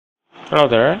Hello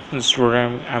there, in this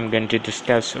program I'm going to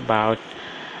discuss about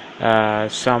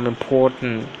some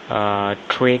important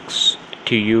tricks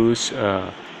to use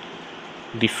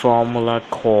the formula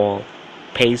called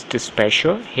paste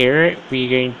special. Here we're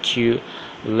going to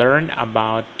learn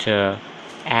about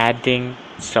adding,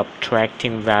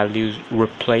 subtracting values,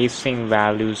 replacing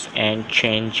values, and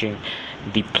changing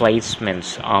the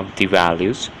placements of the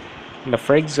values. Now,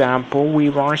 for example, we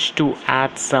want to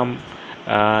add some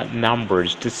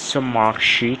numbers. This is a mark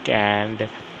sheet, and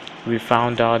we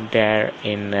found out that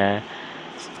in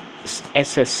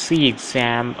SSC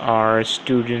exam our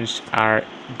students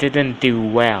didn't do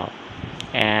well,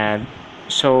 and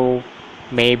so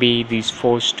maybe these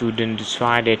four students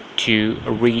decided to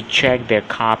recheck their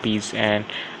copies and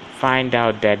find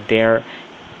out that their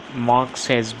marks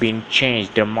has been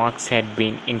changed. Their marks had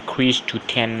been increased to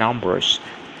 10 numbers.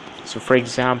 So for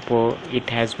example,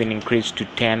 it has been increased to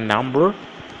 10 number.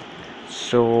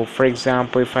 So for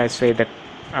example, if I say that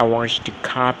I want to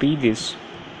copy this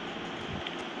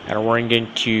and I'm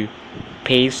going to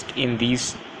paste in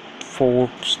these four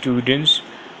students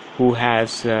who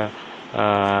has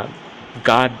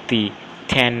got the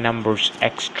 10 numbers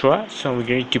extra, so we're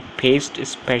going to paste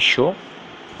special.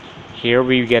 Here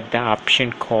we get the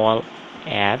option called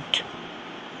add,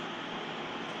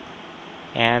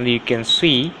 and you can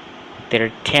see there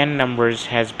are 10 numbers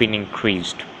has been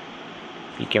increased.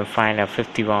 You can find a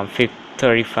 51,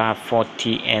 35,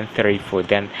 40 and 34.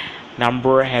 Then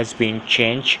number has been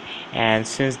changed, and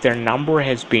since their number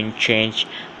has been changed,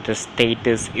 the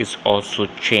status is also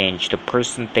changed, the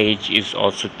percentage is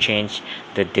also changed,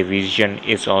 the division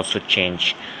is also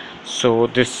changed. So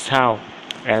this is how,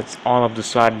 as all of a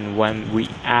sudden when we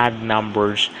add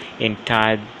numbers,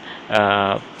 entire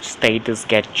status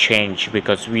get changed,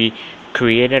 because we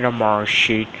created a mark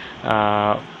sheet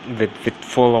with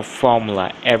full of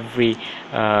formula, every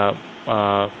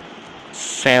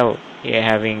cell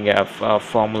having a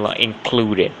formula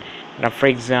included. Now for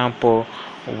example,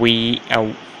 we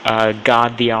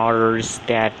got the orders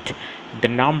that the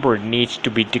number needs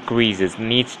to be decreases,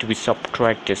 needs to be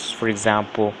subtracted. For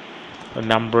example, a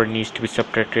number needs to be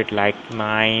subtracted like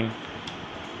 9,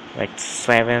 like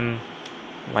 7,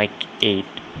 like 8.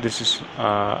 This is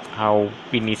how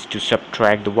we need to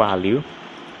subtract the value.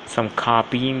 So I'm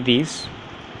copying this.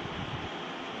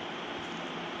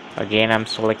 Again, I'm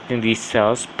selecting these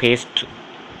cells, paste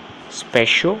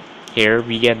special. Here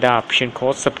we get the option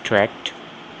called subtract.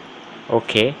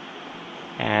 Okay,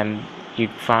 and you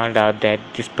found out that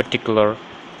this particular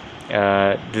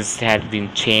this had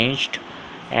been changed.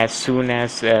 As soon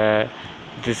as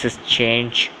this is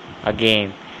changed,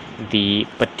 again the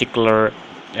particular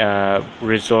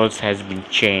results has been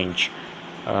changed.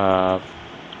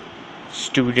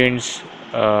 Students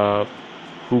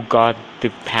who got the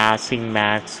passing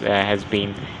marks has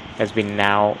been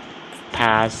now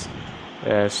passed.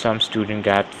 Some student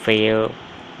got fail,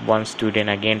 one student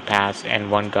again passed,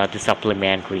 and one got the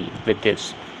supplementary with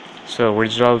this. So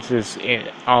results is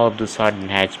all of the sudden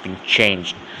has been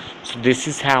changed. So this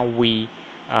is how we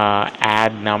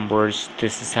add numbers,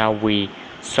 this is how we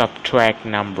subtract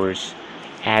numbers,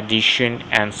 addition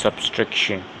and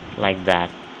subtraction, like that.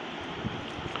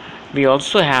 We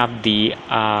also have the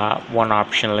one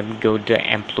option. Let me go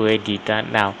to employee data.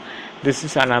 Now this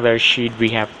is another sheet we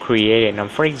have created. Now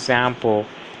for example,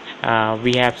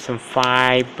 we have some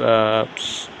 5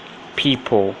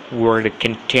 people who are the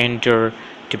contender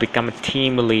to become a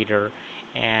team leader,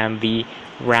 and the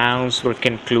rounds were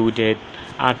concluded.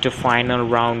 After final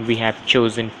round, we have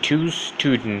chosen 2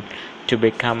 students to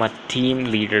become a team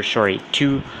leader,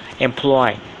 2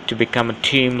 employee to become a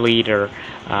team leader.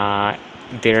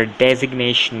 Their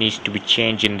designation needs to be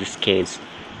changed in this case.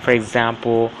 For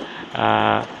example,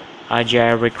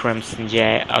 Ajay, Vikram,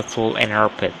 Sanjay, Atul and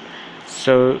Arpit.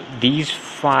 So these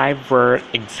 5 were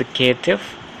executive.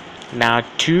 Now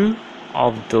 2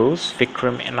 of those,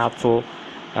 Vikram and Atul,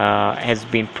 has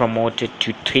been promoted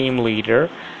to team leader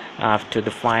after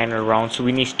the final round. So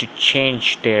we need to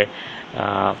change their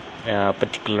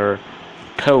particular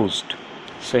post.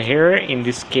 So here in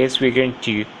this case we're going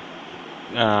to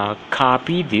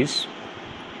copy this,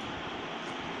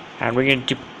 and we're going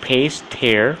to paste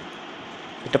here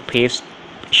with the paste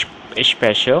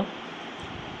special,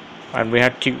 and we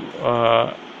have to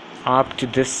opt to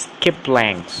this skip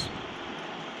blanks.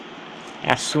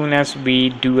 As soon as we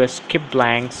do a skip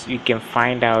blanks, you can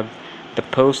find out the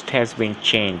post has been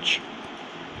changed.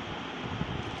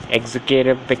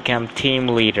 Executive become team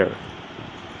leader,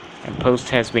 and post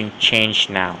has been changed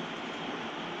now.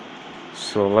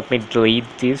 So let me delete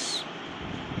this.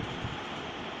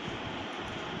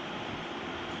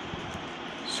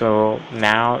 So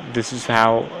now this is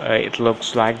how it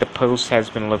looks like. The post has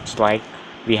been looks like.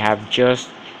 We have just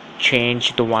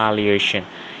changed the valuation.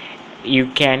 You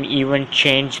can even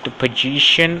change the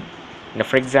position. Now,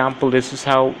 for example, this is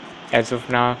how, as of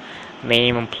now,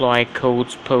 name, employee,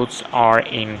 codes, posts are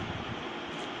in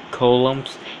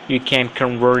columns. You can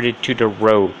convert it to the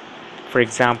row. For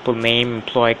example, name,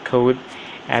 employee, code,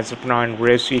 as of now in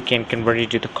rows, you can convert it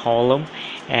to the column,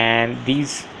 and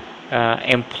these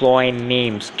employee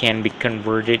names can be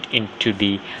converted into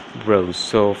the rows.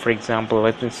 So for example,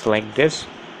 let me select this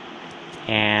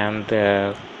and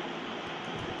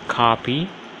copy,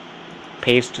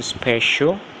 paste to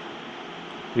special.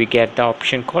 We get the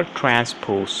option called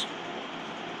transpose.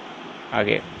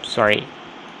 Okay, sorry,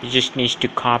 you just need to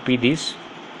copy this,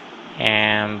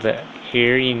 and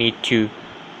here you need to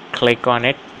click on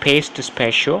it, paste to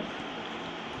special.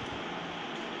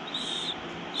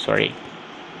 Sorry,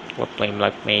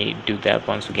 let me do that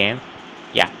once again.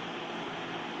 Yeah,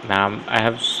 now I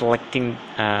have selecting,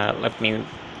 let me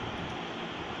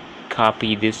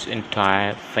copy this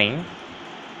entire thing,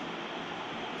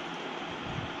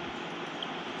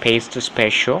 paste to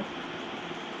special,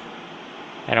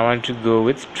 and I want to go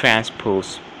with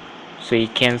transpose. So you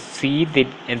can see that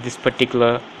in this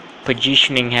particular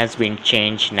positioning has been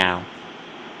changed now.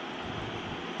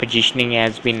 Positioning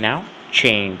has been now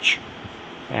changed,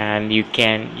 and you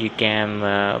can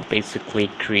basically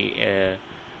create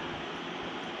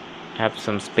have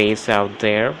some space out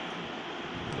there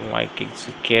like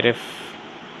executive.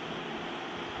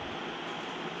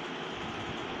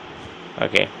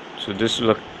 Okay, so this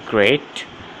look great.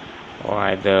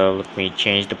 Alright, let me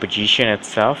change the position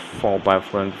itself,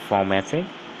 4x4 formatting,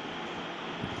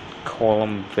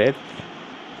 column width.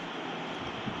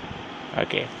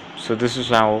 Okay, so this is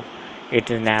how it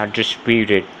is now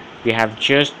distributed. We have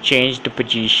just changed the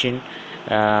position.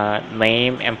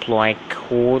 Name, employee,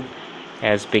 code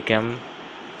has become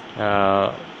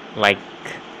like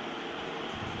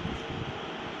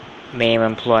name,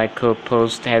 employee, code,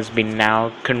 post has been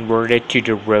now converted to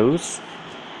the rows.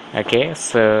 Okay,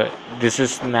 so this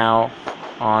is now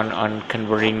on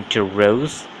converting to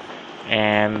rows,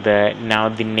 and now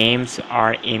the names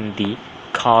are in the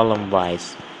column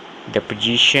wise. The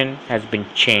position has been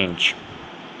changed.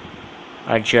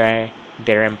 Ajay,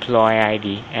 their employee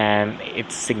ID, and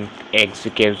it's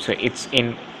executive, so it's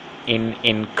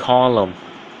in column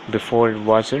before it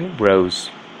was in rows.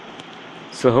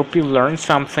 So hope you learned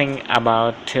something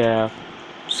about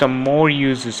some more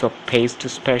uses of paste to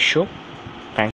special.